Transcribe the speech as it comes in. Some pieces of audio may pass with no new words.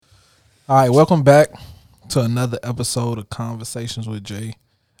All right, welcome back to another episode of Conversations with Jay.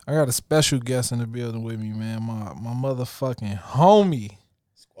 I got a special guest in the building with me, man. My motherfucking homie,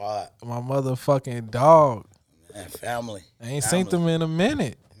 Squad, my motherfucking dog. man, family, I ain't seen family. them in a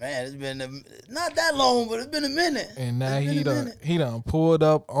minute, Man, not that long, but it's been a minute. and now It's been he a done minute. he done pulled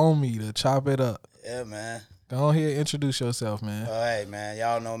up on me to chop it up. Yeah, man. Go ahead, introduce yourself, man. Hey, man,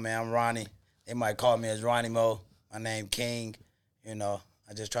 y'all know, man, I'm Ronnie. They might call me as Ronnie Mo. My name King. You know,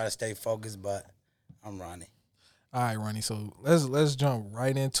 I just try to stay focused, but I'm Ronnie. All right, Ronnie. So let's jump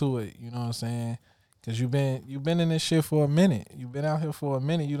right into it. You know what I'm saying? Cause you've been in this shit for a minute. You've been out here for a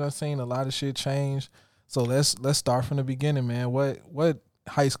minute. You done seen a lot of shit change. So let's start from the beginning, man. What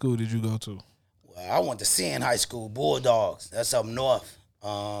high school did you go to? Well, I went to Seton High School, Bulldogs. That's up north.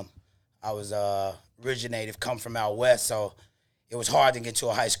 I was originated, come from out west, so it was hard to get to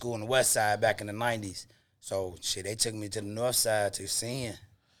a high school on the west side back in the 90s. So, shit, they took me to the north side to Seton.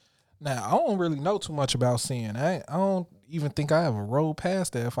 Now I don't really know too much about seeing. I don't even think I ever rode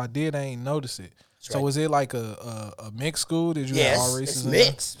past there. If I did, I ain't notice it. That's So right. was it like a mixed school? Did you Yeah, have all it's races in there?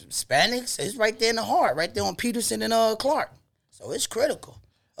 mixed. Hispanics, it's right there in the heart, right there on Peterson and Clark. So it's critical.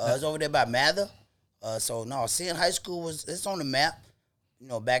 It's over there by Mather. So no, seeing high school it's on the map, you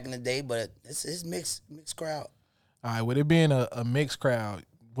know, back in the day, but it's mixed crowd. All right, with it being a mixed crowd,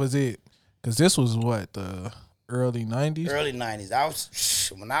 was it? Because this was what the early '90s. Early 90s. I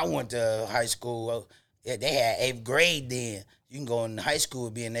was when I went to high school, yeah, they had 8th grade then. You can go in high school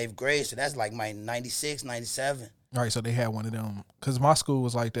and be in 8th grade, so that's like my 96, 97. All right, so they had one of them. Cause my school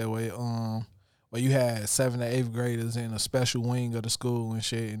was like that way. Where you had 7th to 8th graders in a special wing of the school and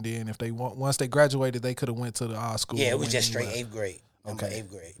shit, and then if they once they graduated, they could have went to the our school. Yeah, it was when just you straight left. 8th grade. Okay. 8th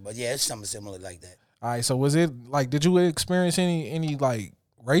grade. But yeah, it's something similar like that. All right, so was it like? Did you experience any like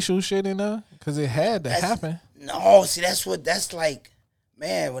racial shit in there? Cause it had to happen. No, see, that's like,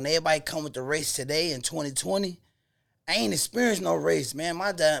 man, when everybody come with the race today in 2020, I ain't experienced no race, man.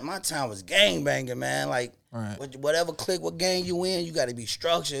 My time was gang banging, man. Like, Right. whatever clique, what gang you in, you got to be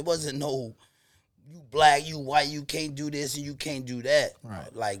structured. It wasn't no, you black, you white, you can't do this and you can't do that.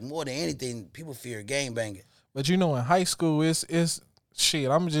 Right. Like, more than anything, people fear gang banging. But you know, in high school, it's shit.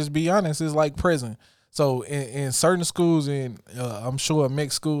 I'm gonna just be honest. It's like prison. So in certain schools, and I'm sure a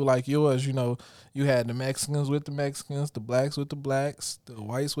mixed school like yours, you know, you had the Mexicans with the Mexicans, the blacks with the blacks, the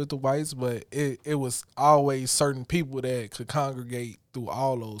whites with the whites. But it was always certain people that could congregate through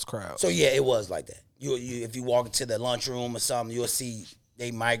all those crowds. So, yeah, it was like that. You if you walk into the lunchroom or something, you'll see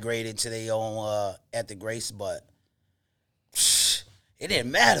they migrated to their own ethnic race, but it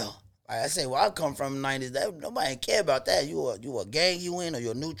didn't matter. Like I say, where I come from in the 90s, nobody care about that. You a gang you in or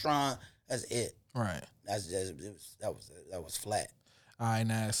you're a neutron, that's it. Right. That's just that was flat. All right.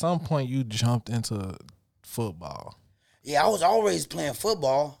 Now, at some point, you jumped into football. Yeah, I was always playing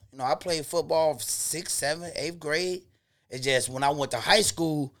football. You know, I played football 6th, 7th, 8th grade. It's just when I went to high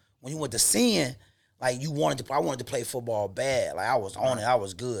school, when you went to senior, like I wanted to play football bad. Like I was on it, I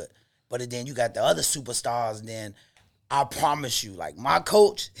was good. But then you got the other superstars, and then I promise you, like my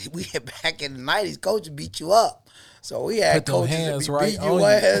coach, we had back in the 90s, coach would beat you up. So we had Put them coaches that hands be right beating on your you.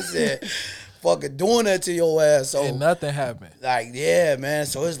 ass and fucking doing that to your ass. So And nothing happened. like, yeah, man.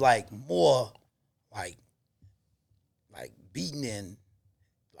 So it's like more like beating and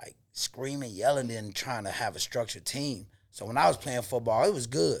like screaming, yelling, and trying to have a structured team. So when I was playing football, it was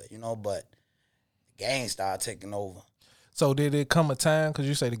good, you know, but the game started taking over. So did it come a time, because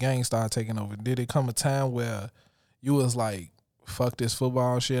you say the gang started taking over, did it come a time where you was like, fuck this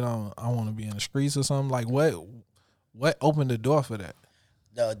football shit, I want to be in the streets or something? Like what opened the door for that?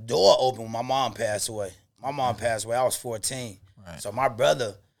 The door opened when my mom passed away. My mom passed away, I was 14. Right. So my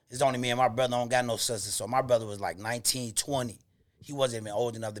brother, it's only me and my brother, don't got no sisters. So my brother was like 19, 20. He wasn't even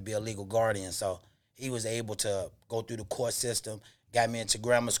old enough to be a legal guardian. So he was able to go through the court system, got me into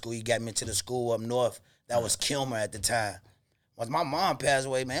grammar school. He got me into the school up north. That was Kilmer at the time. Once my mom passed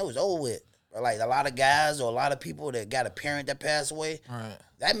away, man, it was over with. Like a lot of guys or a lot of people that got a parent that passed away, Right.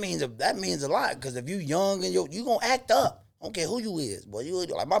 that means a lot. Because if you young and you gonna act up. I don't care who you is. But you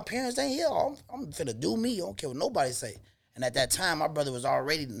like my parents ain't here. I'm finna do me. I don't care what nobody say. And at that time, my brother was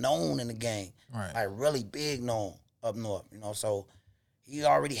already known in the game. Right. Like really big known up north, you know. So he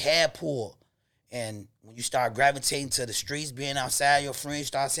already had pull. And when you start gravitating to the streets, being outside, your friends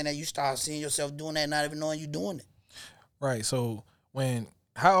start saying that, you start seeing yourself doing that, not even knowing you doing it. Right. So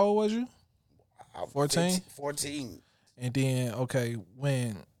how old was you? 14? 14. And then, okay,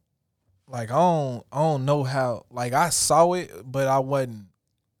 when, like, I don't know how, like, I saw it, but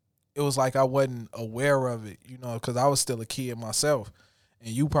it was like I wasn't aware of it, you know, because I was still a kid myself. And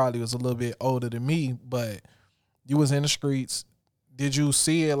you probably was a little bit older than me, but you was in the streets. Did you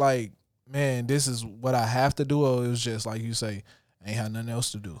see it, like, man, this is what I have to do, or it was just like you say, I ain't had nothing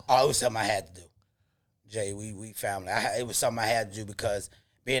else to do? Oh, it was something I had to do. Jay, we family. It was something I had to do because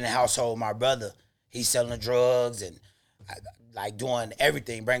being in the household, my brother, he's selling the drugs and like doing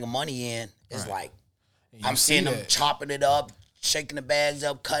everything, bringing money in. It's like I'm seeing them chopping it up, shaking the bags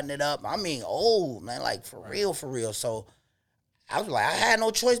up, cutting it up. I mean, old man, like for real, for real. So I was like, I had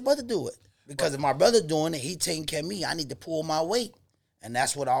no choice but to do it because if my brother doing it, he taking care of me. I need to pull my weight. And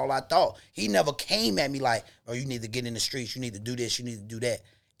that's what all I thought. He never came at me like, oh, you need to get in the streets. You need to do this. You need to do that.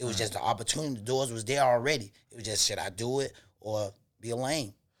 It was just the opportunity. The doors was there already. It was just, should I do it or be a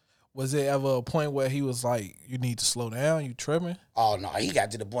lame? Was there ever a point where he was like, you need to slow down, you tripping? Oh, no. He got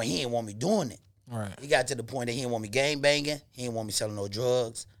to the point he didn't want me doing it. Right. He got to the point that he didn't want me gang banging. He didn't want me selling no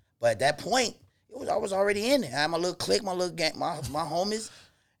drugs. But at that point, I was already in it. I had my little clique, my little gang, my homies.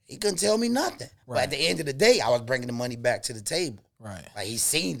 He couldn't tell me nothing. Right. But at the end of the day, I was bringing the money back to the table. Right. Like, he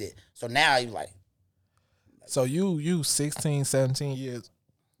seen it. So now he like. So you 16, 17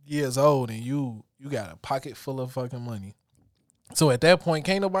 years old, and you got a pocket full of fucking money. So at that point,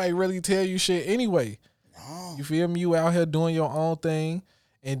 can't nobody really tell you shit anyway. No. You feel me? You out here doing your own thing.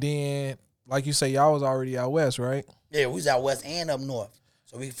 And then, like you say, y'all was already out west, right? Yeah, we was out west and up north.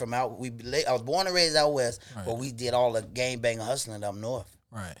 So I was born and raised out west, right. But we did all the gang banging hustling up north.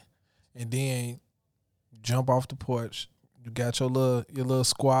 Right. And then jump off the porch. You got your little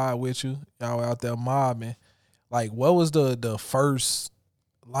squad with you. Y'all out there mobbing. Like, what was the first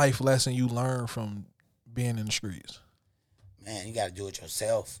life lesson you learned from being in the streets? Man, you got to do it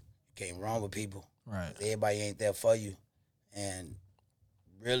yourself. You can't run with people. Right. Everybody ain't there for you. And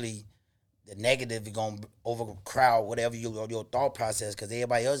really, the negative is going to overcrowd whatever your thought process because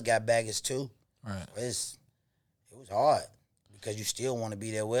everybody else got baggage too. Right. It was hard because you still want to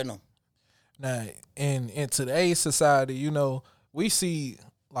be there with them. Now, in today's society, you know, we see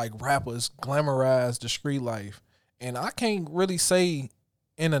like rappers glamorize the street life. And I can't really say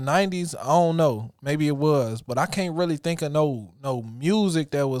in the 90s, I don't know, maybe it was, but I can't really think of no music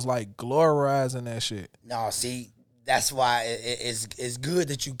that was like glorizing that shit. No, see, that's why it's good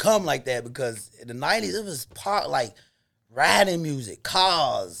that you come like that because in the 90s, it was like riding music,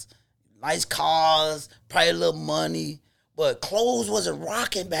 cars, nice cars, probably a little money. But clothes wasn't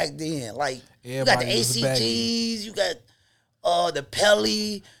rocking back then. Like, you got the ACGs, you got the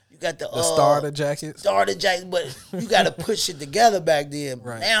Pelly, you got the starter jackets. But you got to push it together back then.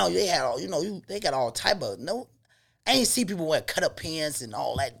 Right. Now they had all, they got all type of, I ain't see people wear cut up pants and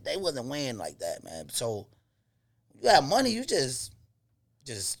all that. They wasn't wearing like that, man. So you got money, you just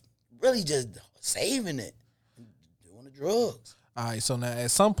really just saving it, doing the drugs. All right, so now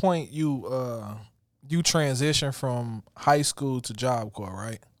at some point you transition from high school to Job Corps,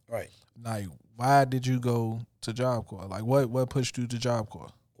 right? Right. Like, why did you go to Job Corps? Like, what pushed you to Job Corps?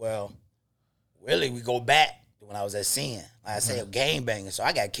 Well, really, we go back to when I was at Sin. Like I said, gang banging. So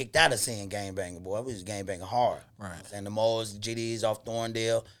I got kicked out of Sin gang banging, boy. I was gang banging hard. Right. And the malls, GDs off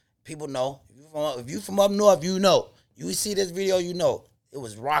Thorndale. People know. If you from up north, you know. You see this video, you know. It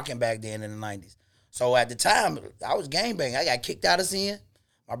was rocking back then in the 90s. So at the time, I was gang banging. I got kicked out of Sin.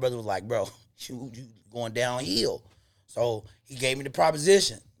 My brother was like, bro, you going downhill. So he gave me the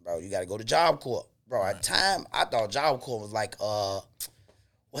proposition. Bro, you got to go to Job Corps. Bro, at the time, I thought Job Corps was like,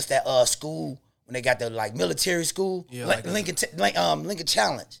 what's that school when they got the like military school? Yeah, Lincoln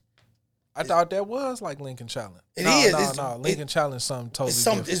Challenge. I thought that was like Lincoln Challenge. It is. Lincoln Challenge something totally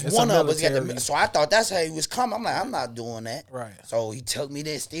different. It's one of us. So I thought that's how he was coming. I'm like, I'm not doing that. Right. So he took me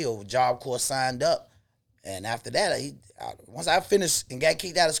there still. Job Corps signed up. And after that, once I finished and got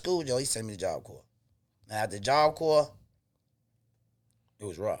kicked out of school, Joe, he sent me to Job Corps. And after Job Corps, it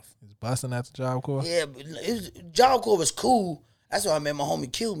was rough. He's busting at the Job Corps? Yeah, but Job Corps was cool. That's why I met my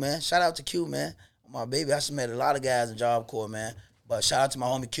homie Q, man. Shout out to Q, man. My baby, I just met a lot of guys in Job Corps, man. But shout out to my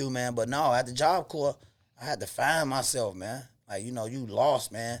homie Q, man. But no, at the Job Corps, I had to find myself, man. Like, you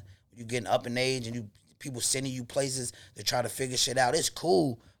lost, man. You getting up in age and people sending you places to try to figure shit out. It's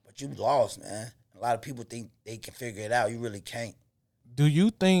cool, but you lost, man. A lot of people think they can figure it out. You really can't. Do you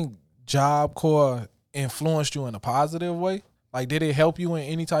think Job Corps influenced you in a positive way? Like, did it help you in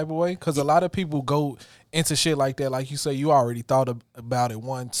any type of way? Because a lot of people go into shit like that. Like you say, you already thought about it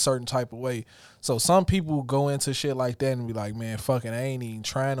one certain type of way. So some people go into shit like that and be like, man, fucking, I ain't even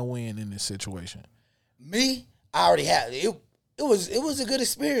trying to win in this situation. Me, I already had it. It was a good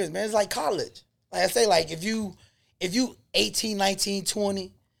experience, man. It's like college. Like I say, like if you 18, 19,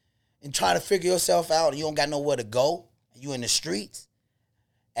 20 and trying to figure yourself out and you don't got nowhere to go, you in the streets,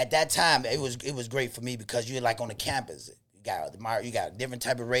 at that time it was great for me because you're like on the campus. You got a different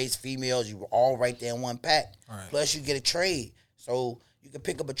type of race, females. You were all right there in one pack. Right. Plus, you get a trade. So you can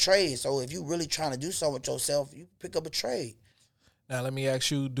pick up a trade. So if you really trying to do something with yourself, you pick up a trade. Now let me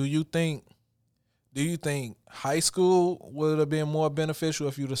ask you: Do you think high school would have been more beneficial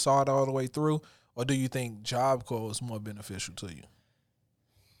if you'd have saw it all the way through, or do you think Job Corps was more beneficial to you?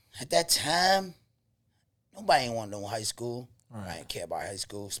 At that time, nobody ain't want no high school. Right. I didn't care about high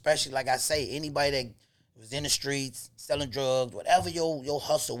school, especially like I say, anybody that was in the streets selling drugs, whatever your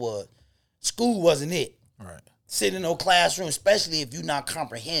hustle was, school wasn't it. Right. Sitting in no classroom, especially if you're not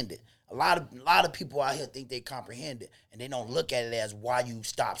comprehending. A lot of people out here think they comprehend it, and they don't look at it as why you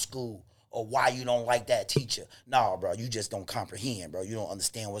stop school or why you don't like that teacher. No, bro, you just don't comprehend, bro. You don't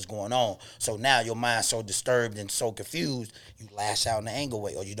understand what's going on. So now your mind's so disturbed and so confused, you lash out in the anger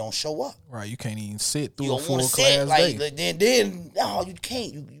way, or you don't show up. Right, you can't even sit through You a don't full want to class sit. Like, day. then no, you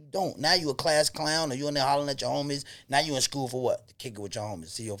can't. You don't. Now you a class clown, or you in there hollering at your homies. Now you in school for what? To kick it with your homies,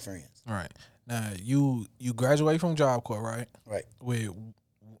 see your friends. Right. Now you graduate from Job Corps, right? Right. With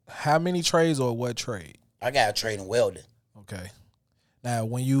how many trades or what trade? I got a trade in welding. Okay. Now,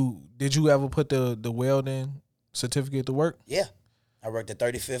 did you ever put the welding certificate to work? Yeah. I worked at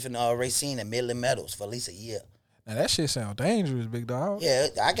 35th and Racine and Midland Metals for at least a year. Now that shit sound dangerous, big dog. Yeah,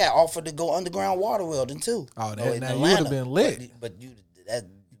 I got offered to go underground water welding too. Oh, in now you would have been lit. But you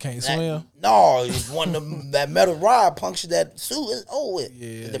Can't swim. No, it's one of them, that metal rod punctured that suit. It's over with.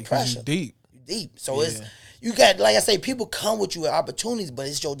 Yeah, the pressure. You deep. You deep. So it's you got, like I say, people come with you with opportunities, but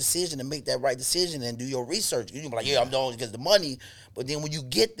it's your decision to make that right decision and do your research. You can be like, yeah, I'm doing it because of the money. But then when you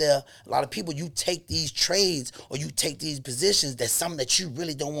get there, a lot of people, you take these trades or you take these positions that's something that you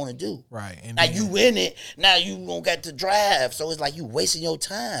really don't want to do. Right. And now you in it. Now you won't get to drive. So it's like you wasting your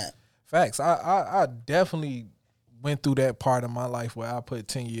time. Facts. I definitely went through that part of my life where I put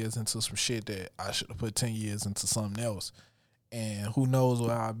 10 years into some shit that I should have put 10 years into something else. And who knows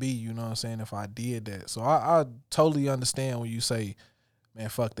where I'd be, you know what I'm saying, if I did that. So I totally understand when you say, man,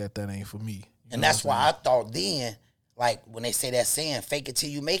 fuck that ain't for me. And that's why I thought then, like when they say that saying, fake it till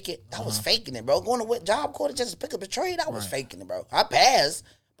you make it, I was faking it, bro. Going to Job Corps to just pick up a trade, I was faking it, bro. I passed,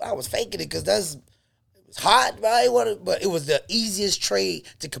 but I was faking it because it was hot, right? But it was the easiest trade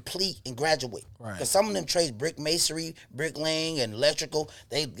to complete and graduate. Right. Because some of them trades, brick masonry, bricklaying, and electrical,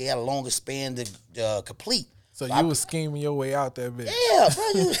 they got a longer span to complete. So you was scheming your way out that bitch. Yeah,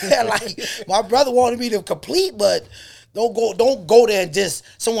 bro. Like my brother wanted me to complete, but don't go there and just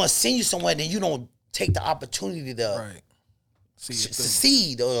someone send you somewhere, then you don't take the opportunity to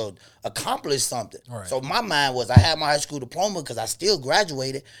succeed or accomplish something. Right. So my mind was, I had my high school diploma because I still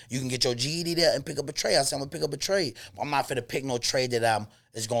graduated. You can get your GED there and pick up a trade. I said, I'm gonna pick up a trade. But I'm not finna pick no trade that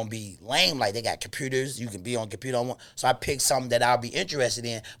it's gonna be lame. Like they got computers, you can be on computer. So I picked something that I'll be interested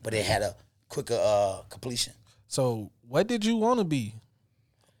in, but it had a quicker completion. So what did you want to be?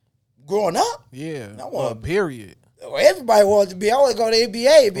 Growing up? Yeah. Period. Everybody wanted to be. I wanted to go to the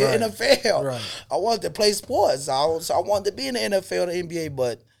NBA, be in the NFL. Right. I wanted to play sports. So I wanted to be in the NFL, the NBA.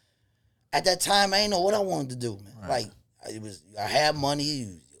 But at that time, I didn't know what I wanted to do, man. Right. Like I had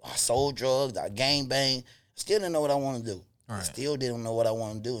money. I sold drugs. I gang bang. Still didn't know what I wanted to do. Right. I still didn't know what I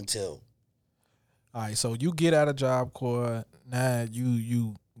wanted to do until. All right. So you get out of Job Corps. Now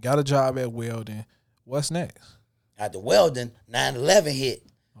you got a job at welding. What's next? After welding, 9/11 hit.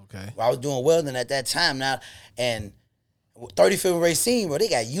 Okay. I was doing welding at that time now, and 35th Racine, bro, they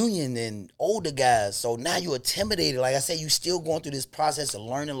got union and older guys. So now you intimidated. Like I said, you still going through this process of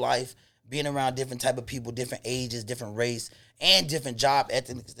learning life, being around different type of people, different ages, different race, and different job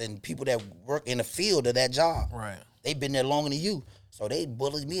ethics and people that work in the field of that job. Right. They've been there longer than you. So they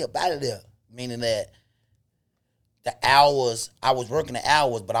bullied me up out of there, meaning that the hours, I was working the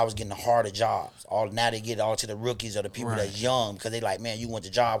hours, but I was getting the harder jobs. Now they get all to the rookies or the people that's young because they like, man, you went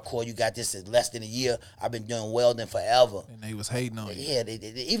to Job Corps, you got this in less than a year. I've been doing welding forever. And they was hating on you. Yeah, they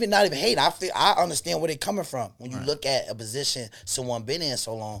even not even hate. I understand where they're coming from. When you look at a position someone been in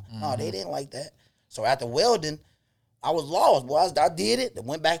so long, no, they didn't like that. So after welding, I was lost. Well, I did it. I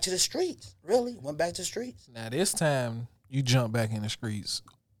went back to the streets. Really, went back to the streets. Now this time you jump back in the streets.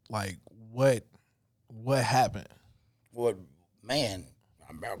 Like what happened? Well, man,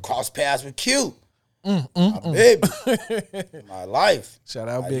 I crossed paths with Q. My baby. My life. Shout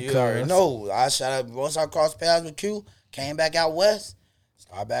out Big Cuz. Once I crossed paths with Q, came back out west,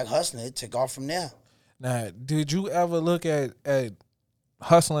 started back hustling. It took off from there. Now, did you ever look at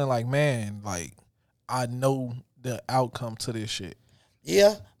hustling like, man, like I know the outcome to this shit?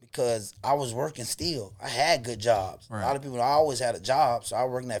 Yeah, because I was working still. I had good jobs. Right. A lot of people, I always had a job. So I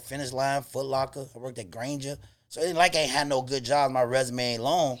worked at Finish Line, Foot Locker. I worked at Granger. So it ain't like I ain't had no good jobs. My resume ain't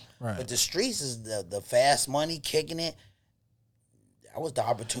long. Right. But the streets is the fast money, kicking it. That was the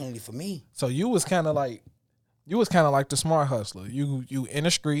opportunity for me. So you was kind of like You was kind of like the smart hustler. You in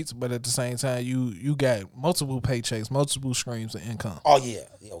the streets, but at the same time, you got multiple paychecks, multiple streams of income. Oh yeah,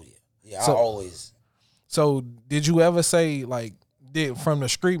 yeah. So, I always. So did you ever say like, from the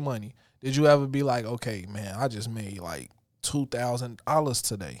street money? Did you ever be like, okay, man, I just made like $2,000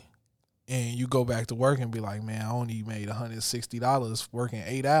 today, and you go back to work and be like, man, I only made $160 working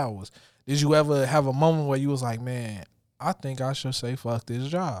 8 hours. Did you ever have a moment where you was like, man, I think I should say fuck this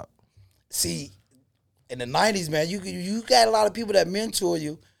job? See, in the 90s, man, you got a lot of people that mentor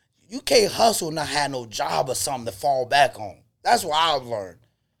you. You can't hustle and not have no job or something to fall back on. That's what I've learned.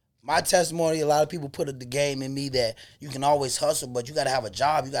 My testimony, a lot of people put the game in me that you can always hustle, but you got to have a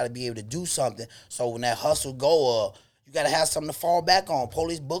job. You got to be able to do something. So when that hustle go, you got to have something to fall back on.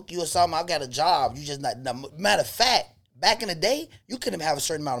 Police book you or something, I got a job. You just not. Matter of fact, back in the day, you couldn't have a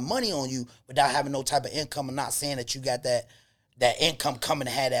certain amount of money on you without having no type of income and not saying that you got that income coming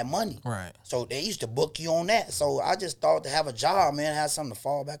to have that money. Right. So they used to book you on that. So I just thought to have a job, man, have something to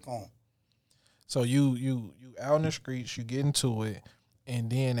fall back on. So you out in the streets, you get into it, and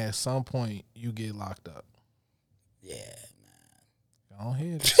then at some point you get locked up. Yeah, man. Go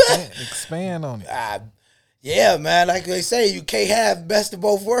ahead, expand on it. Yeah, man. Like they say, you can't have best of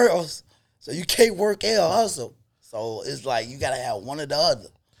both worlds. So you can't work and hustle. So it's like you gotta have one or the other.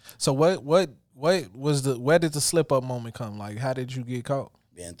 So what was where did the slip up moment come? Like, how did you get caught?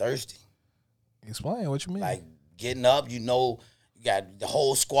 Being thirsty. Explain what you mean. Like getting up, you got the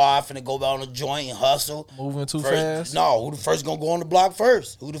whole squad finna go out on a joint and hustle. Moving too fast? No, who the first gonna go on the block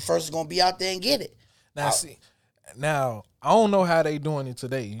first? Who the first is gonna be out there and get it? Now I don't know how they doing it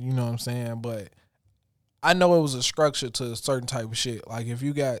today, you know what I'm saying? But I know it was a structure to a certain type of shit. Like if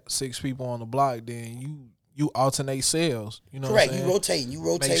you got 6 people on the block, then you alternate sales. You know correct. What I'm saying? You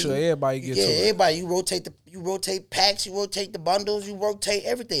rotate. Make sure everybody gets to it. Everybody. You rotate packs, you rotate the bundles, you rotate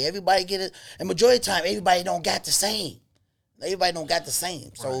everything. Everybody get it. And majority of the time, everybody don't got the same. Everybody don't got the same.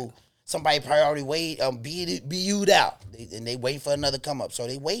 Right. So somebody priority wait, BU'd out. And they wait for another come up. So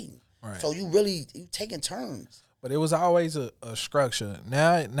they waiting. Right. So you taking turns. But it was always a structure.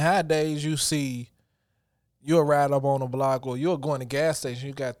 Nowadays you see you'll ride up on the block or you'll go in the gas station,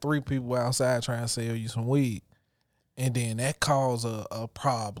 you got 3 people outside trying to sell you some weed. And then that cause a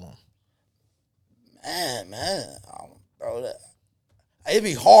problem. Man, bro, it'd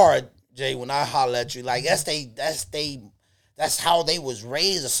be hard, Jay, when I holler at you. Like that's how they was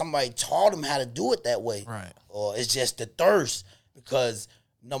raised, or somebody taught them how to do it that way. Right. Or it's just the thirst. Because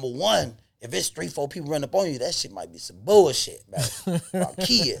number one, if it's 3-4 people run up on you, that shit might be some bullshit, man. About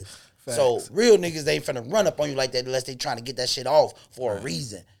kids. Facts. So real niggas ain't finna run up on you like that unless they trying to get that shit off for a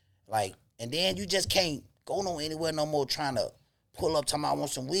reason. Like, and then you just can't go anywhere no more trying to pull up talking about I want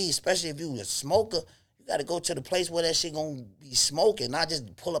some weed, especially if you a smoker. You got to go to the place where that shit gonna be smoking, not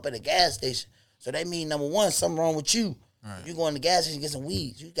just pull up at a gas station. So that mean number one, something wrong with you. Right. If you go in the gas station and get some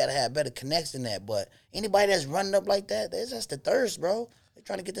weed, you got to have better connects than that. But anybody that's running up like that, that's just the thirst, bro. They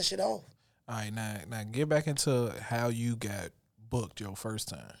trying to get that shit off. All right, now get back into how you got booked your first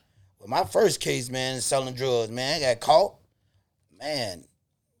time. Well, my first case, man, is selling drugs, man. I got caught. Man,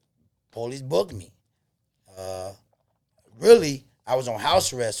 police booked me. Really, I was on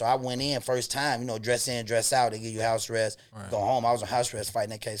house arrest, so I went in first time, dress in, dress out. They give you house arrest, go home. I was on house arrest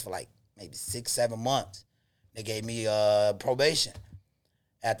fighting that case for like maybe 6-7 months. They gave me probation.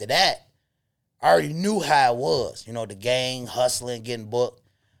 After that, I already knew how it was, the gang, hustling, getting booked.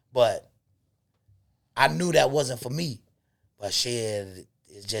 But I knew that wasn't for me. But shit,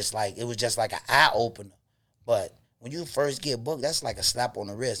 it was just like an eye opener. But when you first get booked, that's like a slap on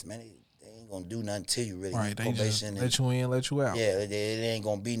the wrist, man. They ain't gonna do nothing to you, really. Right, they just let you in, let you out. Yeah, it ain't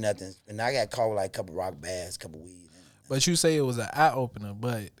gonna be nothing. And I got caught with like a couple rock bags, a couple weed. But you say it was an eye opener,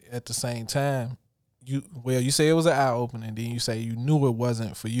 but at the same time, you say it was an eye opener, and then you say you knew it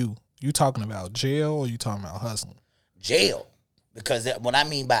wasn't for you. You talking about jail or you talking about hustling? Jail. Because what I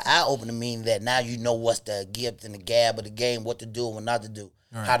mean by eye opener mean that now you know what's the gift and the gab of the game, what to do and what not to do,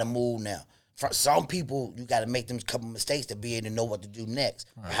 how to move now. For some people, you got to make them a couple mistakes to be able to know what to do next,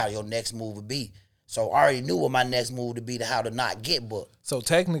 or how your next move would be. So I already knew what my next move would be to how to not get booked. So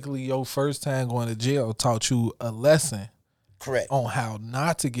technically, your first time going to jail taught you a lesson. Correct. On how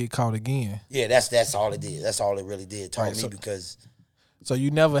not to get caught again. Yeah, that's all it did. That's all it really did. Taught me because... So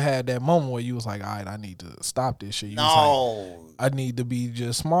you never had that moment where you was like, all right, I need to stop this shit. You no. Was like, I need to be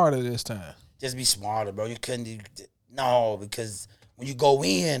just smarter this time. Just be smarter, bro. You couldn't... No, because when you go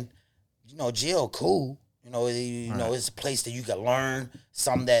in, jail cool. It's a place that you can learn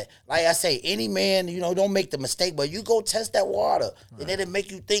something that, like I say, any man, don't make the mistake, but you go test that water. And then it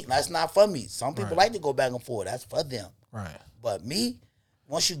make you think, that's not for me. Some people like to go back and forth. That's for them. Right. But me,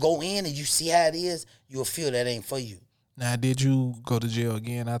 once you go in and you see how it is, you'll feel that ain't for you. Now, did you go to jail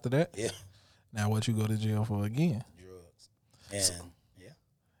again after that? Yeah. Now, what you go to jail for again? Drugs. And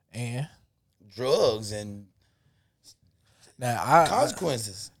And drugs and now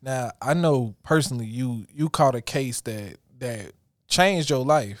consequences. I know personally you caught a case that changed your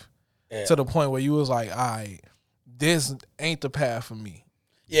life to the point where you was like, all right, this ain't the path for me.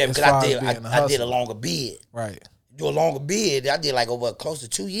 Yeah, because I did a longer bid. Right. Do a longer bid. I did like over close to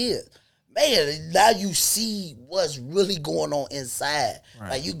 2 years. Man, now you see what's really going on inside.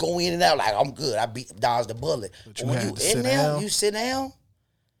 Right. Like you go in and out like I'm good. I dodged the bullet. But when you in there, you sit down.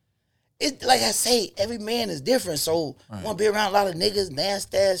 It like I say, every man is different. So you want to be around a lot of niggas,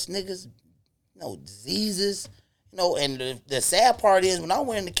 nasty ass niggas, diseases, And the sad part is when I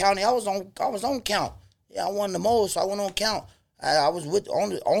went in the county, I was on count. Yeah, I won the most, so I went on count. I was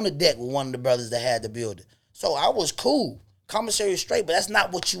on the deck with one of the brothers that had the building. So I was cool. Commissary straight, but that's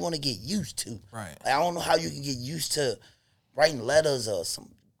not what you want to get used to. Right. Like, I don't know how you can get used to writing letters or some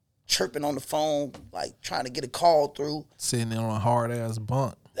chirping on the phone, like trying to get a call through. Sitting on a hard ass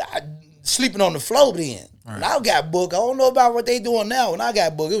bunk. Sleeping on the floor then. Right. When I got booked, I don't know about what they doing now. When I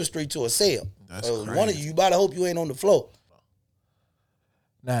got booked, it was straight to a cell. That's so crazy. One of you better hope you ain't on the floor.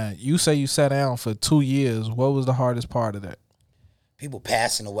 Now, you say you sat down for 2 years. What was the hardest part of that? People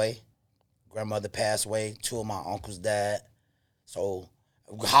passing away. Grandmother passed away. 2 of my uncles died. So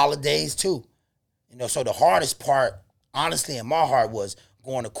holidays too. So the hardest part, honestly, in my heart was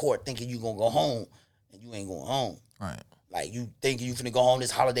going to court thinking you gonna go home and you ain't going home. Right. Like you thinking you finna go home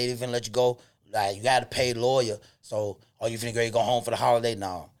this holiday, they finna let you go. Like you gotta pay a lawyer. So you finna go home for the holiday?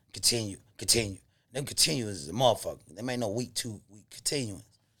 No. Continue. Them continuous is a motherfucker. Them ain't no week 2 week continuance.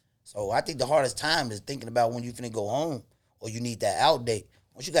 So I think the hardest time is thinking about when you finna go home or you need that out date.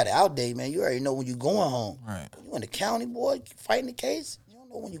 Once you got an out date, man, you already know when you're going home. Right. You in the county, boy, fighting the case. You don't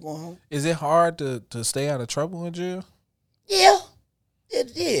know when you're going home. Is it hard to stay out of trouble in jail? Yeah.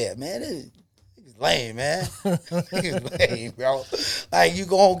 Yeah, man. It's lame, man. It's lame, bro. Like, you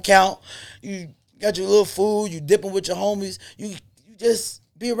go on count. You got your little food. You dipping with your homies. You just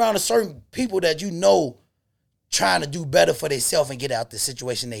be around a certain people that you know trying to do better for themselves and get out the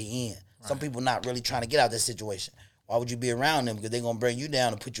situation they in. Right. Some people not really trying to get out this situation. Why would you be around them? Because they're going to bring you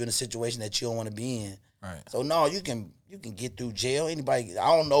down and put you in a situation that you don't want to be in. Right. So, no, you can get through jail. Anybody,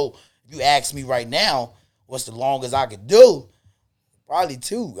 I don't know. If you ask me right now, what's the longest I could do? Probably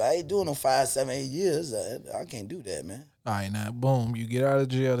 2. I ain't doing no 5, 7, 8 years. I can't do that, man. All right, now, boom, you get out of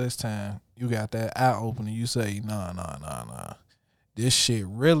jail this time. You got that eye opener. You say, nah. This shit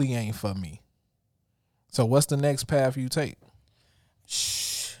really ain't for me. So what's the next path you take?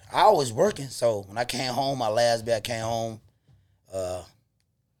 I was working, so when I came home, my last day I came home,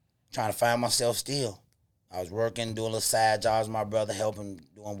 trying to find myself still. I was working, doing little side jobs with my brother, helping,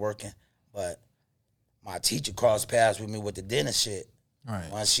 working. But my teacher crossed paths with me with the dentist shit. Right.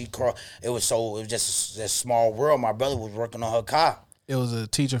 When she crossed, it was just a small world. My brother was working on her car. It was a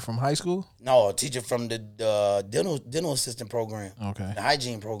teacher from high school? No, a teacher from the dental assistant program. Okay. The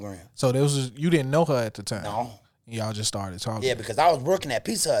hygiene program. So you didn't know her at the time? No. Y'all just started talking? Yeah, because I was working at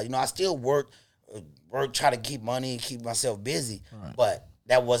Pizza Hut. I still work, try to keep money, keep myself busy. Right. But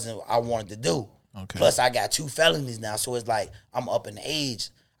that wasn't what I wanted to do. Okay. Plus, I got 2 felonies now, so it's like I'm up in age.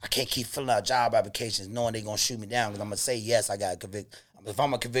 I can't keep filling out job applications knowing they're going to shoot me down because I'm going to say yes, I got convicted. If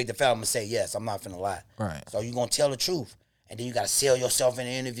I'm a convicted felon, I'm going to say yes. I'm not finna lie. Right. So you're going to tell the truth. And then you got to sell yourself in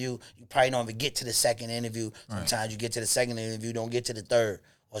the interview. You probably don't even get to the second interview. Sometimes you get to the second interview, don't get to the third.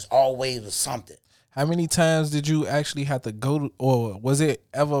 Or it's always with something. How many times did you actually have to go to, or was it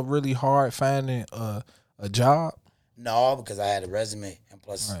ever really hard finding a job? No, because I had a resume. And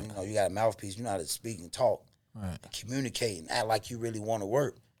plus, you got a mouthpiece. You know how to speak and talk. Right. And communicate and act like you really want to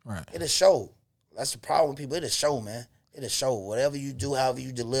work. Right. It'll show. That's the problem with people. It'll show, man. It'll show. Whatever you do, however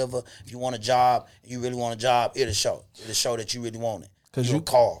you deliver, if you want a job, you really want a job, it'll show. It'll show that you really want it. Because you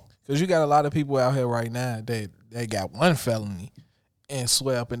call. Because you got a lot of people out here right now that they got 1 felony and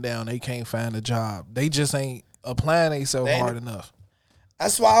swear up and down they can't find a job. They just ain't applying themselves hard enough.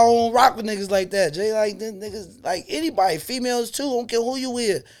 That's why I don't rock with niggas like that, Jay. Like, them niggas, like anybody, females too, don't care who you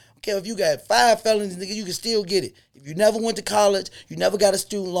with. Don't care if you got 5 felonies, nigga, you can still get it. If you never went to college, you never got a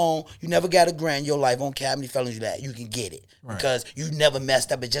student loan, you never got a grant in your life, don't care how many felonies you got, you can get it. Right. Because you never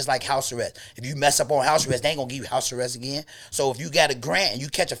messed up. It's just like house arrest. If you mess up on house arrest, they ain't gonna give you house arrest again. So if you got a grant and you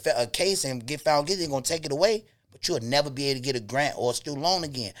catch a case and get found guilty, they're gonna take it away. But you'll never be able to get a grant or a student loan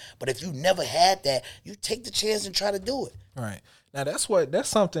again. But if you never had that, you take the chance and try to do it. Right. Now that's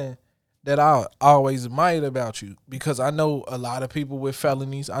something that I always admired about you, because I know a lot of people with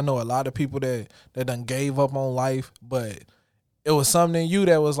felonies. I know a lot of people that done gave up on life, but it was something in you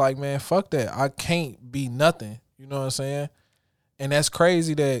that was like, man, fuck that. I can't be nothing. You know what I'm saying? And that's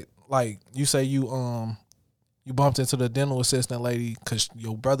crazy that, like, you say you bumped into the dental assistant lady because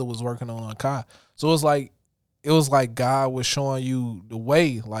your brother was working on a car. So it was like God was showing you the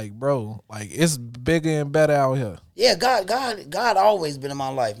way, like, bro, like, it's bigger and better out here. Yeah, God always been in my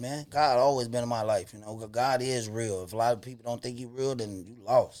life, man. God always been in my life. You know, God is real. If a lot of people don't think he real, then you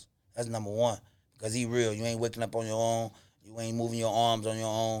lost. That's number one. Because he real. You ain't waking up on your own. You ain't moving your arms on your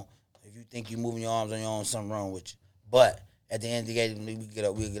own. If you think you moving your arms on your own, something wrong with you. But at the end of the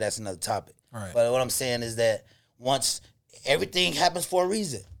day, that's another topic. Right. But what I'm saying is that once everything happens for a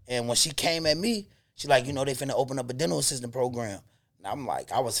reason. And when she came at me, she like, you know, they finna open up a dental assistant program. And I'm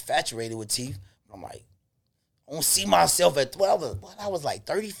like, I was infatuated with teeth. I'm like, I don't see myself at 12. What, I was like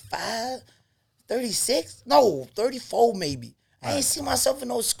 35, 36? No, 34 maybe. I ain't see myself in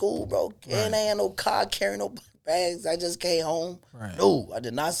no school, bro. And I ain't no car carrying no bags. I just came home. Right. No, I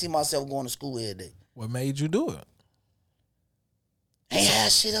did not see myself going to school every day. What made you do it? I ain't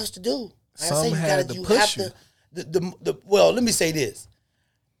had shit else to do. Like Some had to push you. Well, let me say this.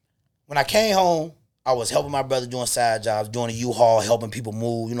 When I came home, I was helping my brother doing side jobs, doing a U-Haul, helping people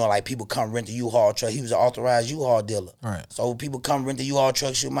move. You know, like people come rent a U-Haul truck. He was an authorized U-Haul dealer. Right. So people come rent a U-Haul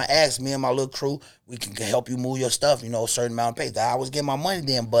truck, shoot my ass, me and my little crew, we can help you move your stuff, you know, a certain amount of pay. I was getting my money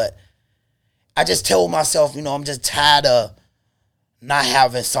then, but I just told myself, you know, I'm just tired of not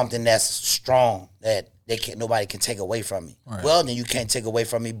having something that's strong that nobody can take away from me. Right. Well, then you can't take away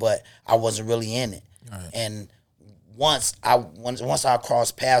from me, but I wasn't really in it. Right. And once I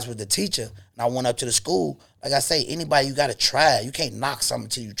crossed paths with the teacher and I went up to the school, like I say, anybody, you got to try it. You can't knock something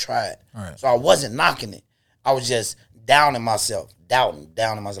until you try it. Right. So I wasn't knocking it. I was just doubting myself. Like,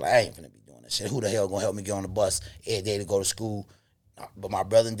 I ain't finna be doing this shit. Who the hell gonna help me get on the bus every day to go to school? But my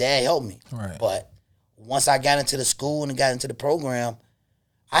brother and dad helped me. Right. But once I got into the school and got into the program,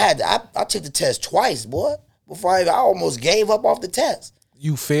 I took the test twice, boy. Before I almost gave up off the test.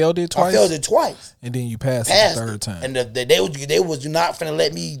 You failed it twice? I failed it twice. And then you passed it the third time. And they was not finna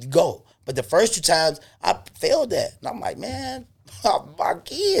let me go. But the first 2 times, I failed that. And I'm like, man, my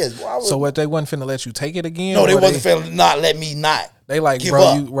kids. So what, they wasn't finna let you take it again? No, they wasn't finna not let me not They like, give bro,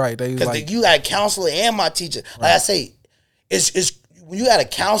 up. you right. They Because like, you got a counselor and my teacher. Like I say, it's when you got a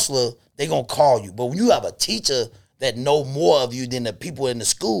counselor, they gonna call you. But when you have a teacher that know more of you than the people in the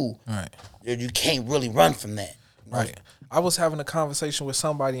school, right, you can't really run from that. You know? Right. I was having a conversation with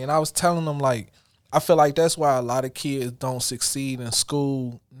somebody and I was telling them, like, I feel like that's why a lot of kids don't succeed in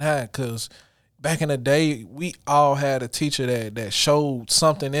school now, because back in the day, we all had a teacher that showed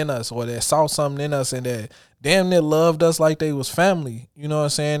something in us or that saw something in us and that damn near loved us like they was family, you know what I'm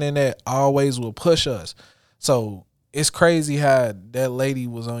saying, and that always will push us. So it's crazy how that lady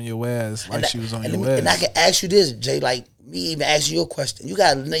was on your ass like she was on your ass. And I can ask you this, Jay, like me even ask you a question. You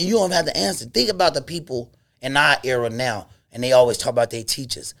don't have to answer. Think about the people in our era now, and they always talk about their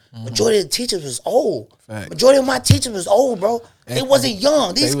teachers. Mm-hmm. Majority of the teachers was old. Fact. Majority of my teachers was old, bro. They wasn't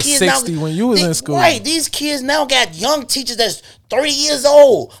young. These kids 60 now, when you was in school. Right. These kids now got young teachers that's 30 years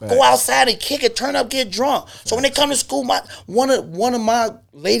old. Fact. Go outside and kick it, turn up, get drunk. Fact. So when they come to school, one of my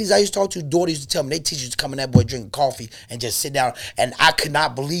ladies I used to talk to, daughter used to tell me, they teachers used to come in that boy drinking coffee and just sit down. And I could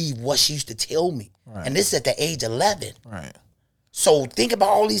not believe what she used to tell me. Right. And this is at the age of 11. Right. So think about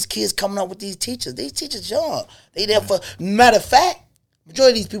all these kids coming up with these teachers. These teachers young. They there for, matter of fact,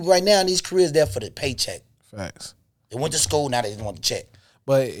 majority of these people right now in these careers there for the paycheck. Facts. They went to school, now they want the check.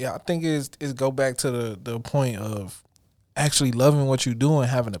 But yeah, I think it's go back to the point of actually loving what you do and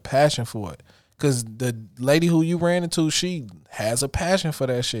having a passion for it. Because the lady who you ran into, she has a passion for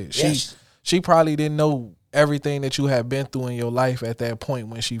that shit. Yes. She probably didn't know everything that you had been through in your life at that point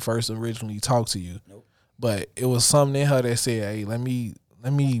when she first originally talked to you. Nope. But it was something in her that said, hey, let me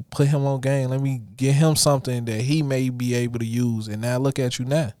put him on game. Let me get him something that he may be able to use. And now look at you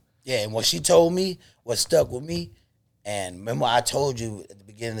now. Yeah, and what she told me, what stuck with me, and remember I told you at the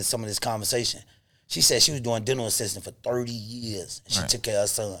beginning of some of this conversation, she said she was doing dental assistant for 30 years. And she took care of her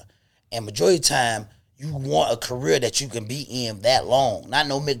son. And majority of the time, you want a career that you can be in that long. Not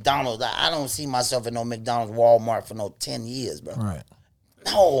no McDonald's. I don't see myself in no McDonald's, Walmart for no 10 years, bro. Right.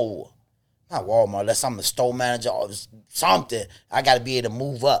 No. Not Walmart, unless I'm a store manager or something. I got to be able to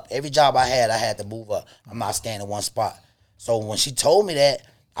move up. Every job I had to move up. I'm not staying in one spot. So when she told me that,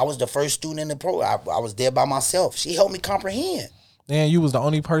 I was the first student in the program. I was there by myself. She helped me comprehend. And you was the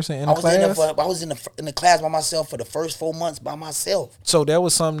only person in the class? I was in the class by myself for the first 4 months by myself. So that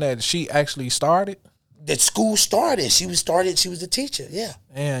was something that she actually started? The school started. She was the teacher, yeah.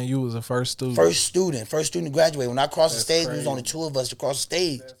 And you was the first student? First student to graduate. When I crossed the stage, there was only 2 of us to cross the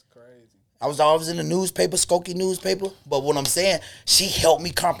stage. That's crazy. I was always in the newspaper, Skokie newspaper. But what I'm saying, she helped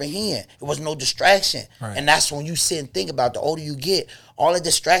me comprehend. It was no distraction. Right. And that's when you sit and think about the older you get, all the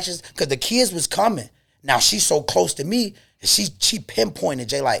distractions, because the kids was coming. Now she's so close to me, and she pinpointed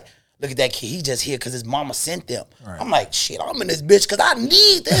Jay like, look at that kid, he just here because his mama sent them. Right. I'm like, shit, I'm in this bitch because I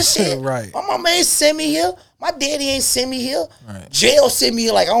need this shit. Right. My mama ain't sent me here. My daddy ain't sent me here. Right. Jail sent me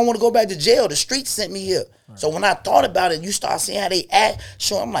here. Like, I don't want to go back to jail. The streets sent me here. Right. So when I thought about it, you start seeing how they act.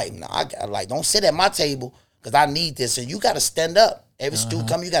 Sure, I'm like, nah, don't sit at my table because I need this. And you got to stand up. Every student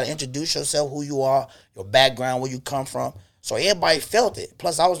come, you got to introduce yourself, who you are, your background, where you come from. So everybody felt it.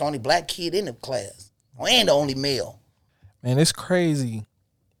 Plus, I was the only black kid in the class. I ain't the only male. Man, it's crazy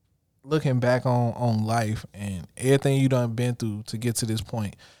looking back on life and everything you done been through to get to this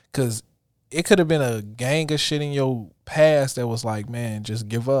point. Because it could have been a gang of shit in your past that was like, man, just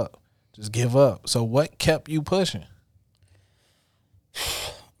give up. Just give up. So what kept you pushing?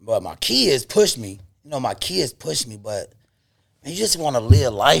 But my kids pushed me. You know, my kids pushed me, but man, you just want to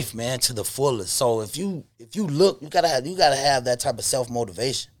live life, man, to the fullest. So if you look, you gotta have that type of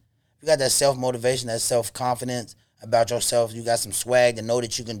self-motivation. You got that self-motivation, that self-confidence about yourself. You got some swag to know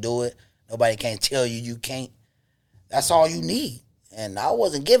that you can do it. Nobody can't tell you can't. That's all you need. And I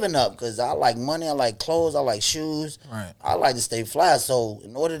wasn't giving up because I like money, I like clothes, I like shoes. Right. I like to stay fly. So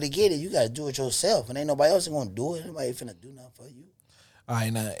in order to get it, you got to do it yourself. And ain't nobody else going to do it. Nobody finna do nothing for you. All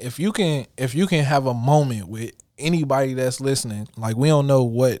right, now, if you can have a moment with anybody that's listening, like we don't know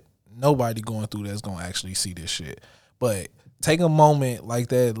what nobody going through that's going to actually see this shit. But take a moment like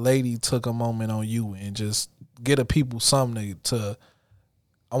that lady took a moment on you and just get a people something to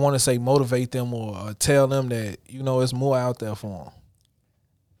I want to say motivate them or tell them that, you know, it's more out there for them.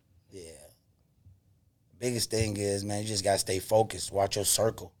 Yeah. Biggest thing is, man, you just got to stay focused. Watch your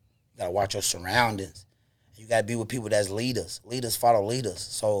circle. You got to watch your surroundings. You got to be with people that's leaders. Leaders follow leaders.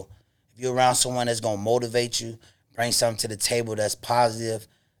 So if you're around someone that's going to motivate you, bring something to the table that's positive,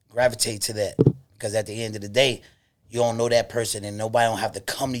 gravitate to that. Because at the end of the day, you don't know that person and nobody don't have to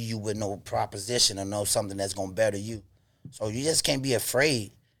come to you with no proposition or know something that's going to better you. So you just can't be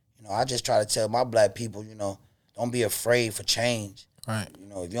afraid. You know, I just try to tell my black people, you know, don't be afraid for change. Right. You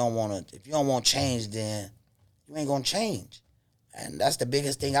know, if you don't want change, then you ain't gonna change. And that's the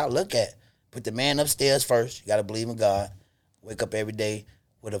biggest thing I look at. Put the man upstairs first. You gotta believe in God. Wake up every day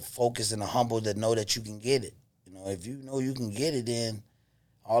with a focus and a humble to know that you can get it. You know, if you know you can get it, then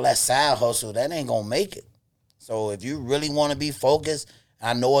all that side hustle, that ain't gonna make it. So if you really want to be focused,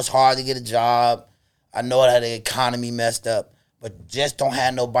 I know it's hard to get a job. I know that the economy messed up. But just don't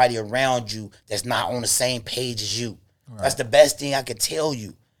have nobody around you that's not on the same page as you. Right. That's the best thing I could tell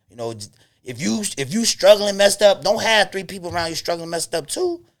you. You know, if you struggling messed up, don't have 3 people around you struggling messed up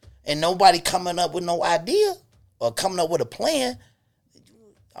too, and nobody coming up with no idea or coming up with a plan.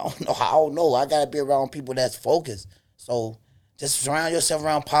 I don't know. I gotta be around people that's focused. So just surround yourself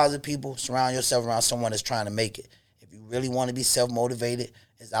around positive people. Surround yourself around someone that's trying to make it. If you really want to be self-motivated,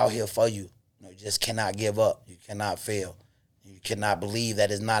 it's out here for you. You know, you just cannot give up. You cannot fail. You cannot believe that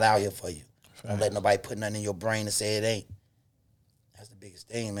it's not out here for you. Right. Don't let nobody put nothing in your brain and say it ain't. That's the biggest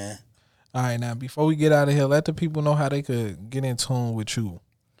thing, man. All right, now, before we get out of here, let the people know how they could get in tune with you.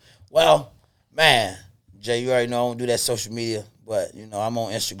 Well, man, Jay, you already know I don't do that social media, but, you know, I'm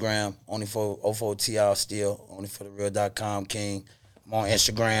on Instagram, only for 04TL still, only for the real.com king. I'm on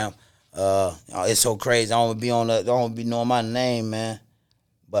Instagram. It's so crazy. I don't be knowing my name, man.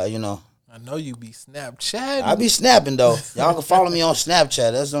 But, you know. I know you be Snapchatting. I be snapping, though. Y'all can follow me on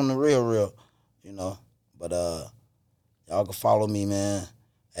Snapchat. That's on the real, you know. But y'all can follow me, man,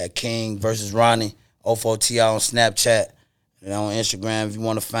 at King versus Ronnie, 04TL on Snapchat. And on Instagram, if you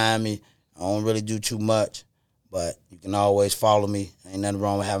want to find me, I don't really do too much. But you can always follow me. Ain't nothing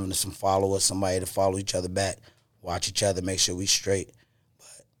wrong with having some followers, somebody to follow each other back, watch each other, make sure we straight.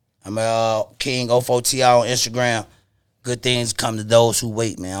 But I'm King 04TL on Instagram. Good things come to those who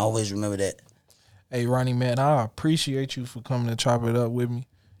wait, man. I always remember that. Hey, Ronnie, man, I appreciate you for coming to chop it up with me.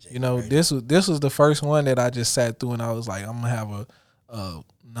 You know, this was the first one that I just sat through and I was like, I'm going to have a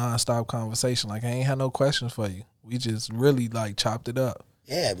nonstop conversation. Like, I ain't had no questions for you. We just really, like, chopped it up.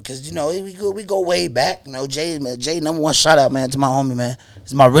 Yeah, because, you know, we go way back. You know, Jay, number one shout out, man, to my homie, man.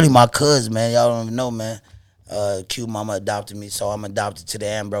 It's really my cousin, man. Y'all don't even know, man. Q mama adopted me, so I'm adopted to the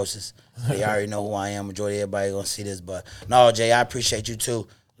Ambroses. They already know who I am. Majority of everybody gonna see this, but no, Jay, I appreciate you too,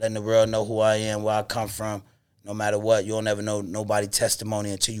 letting the world know who I am, where I come from. No matter what, you'll never know nobody's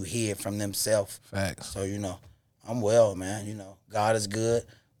testimony until you hear it from themselves. Facts. So, you know, I'm well, man. You know, God is good.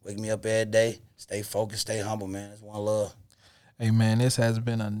 Wake me up every day. Stay focused, stay humble, man. It's one love. Hey, man, this has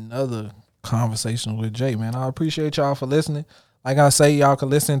been another conversation with Jay, man. I appreciate y'all for listening. Like I say, y'all can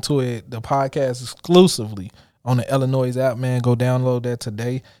listen to it, the podcast exclusively on the Illinois app, man. Go download that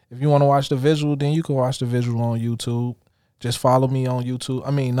today. If you want to watch the visual, then you can watch the visual on YouTube. Just follow me on YouTube.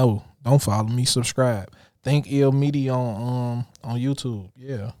 I mean, no, don't follow me. Subscribe. Think Ill Media on YouTube.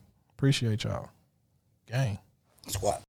 Yeah. Appreciate y'all. Gang. Squat.